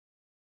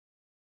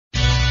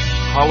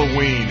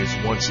Halloween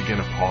is once again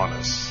upon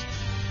us,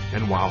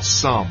 and while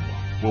some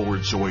will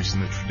rejoice in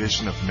the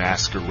tradition of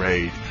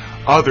masquerade,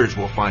 others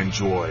will find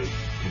joy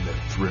in the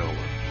thrill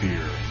of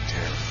fear and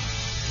terror.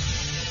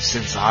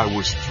 Since I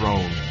was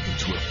thrown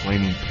into a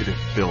flaming pit of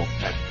filth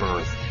at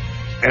birth,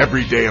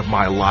 every day of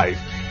my life,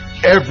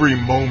 every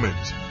moment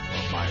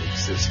of my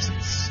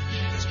existence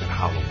has been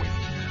Halloween.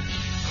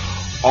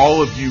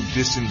 All of you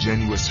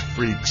disingenuous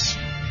freaks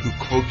who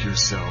cloak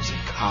yourselves in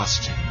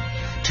costume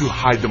to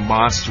hide the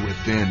monster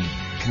within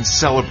can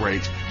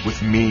celebrate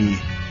with me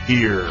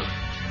here.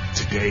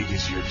 Today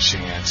is your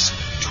chance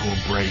to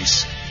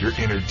embrace your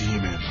inner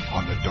demon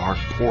on the dark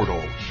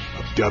portal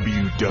of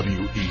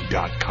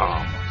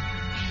WWE.com.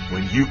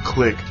 When you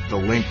click the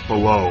link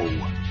below,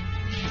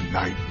 the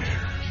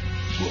nightmare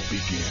will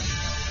begin.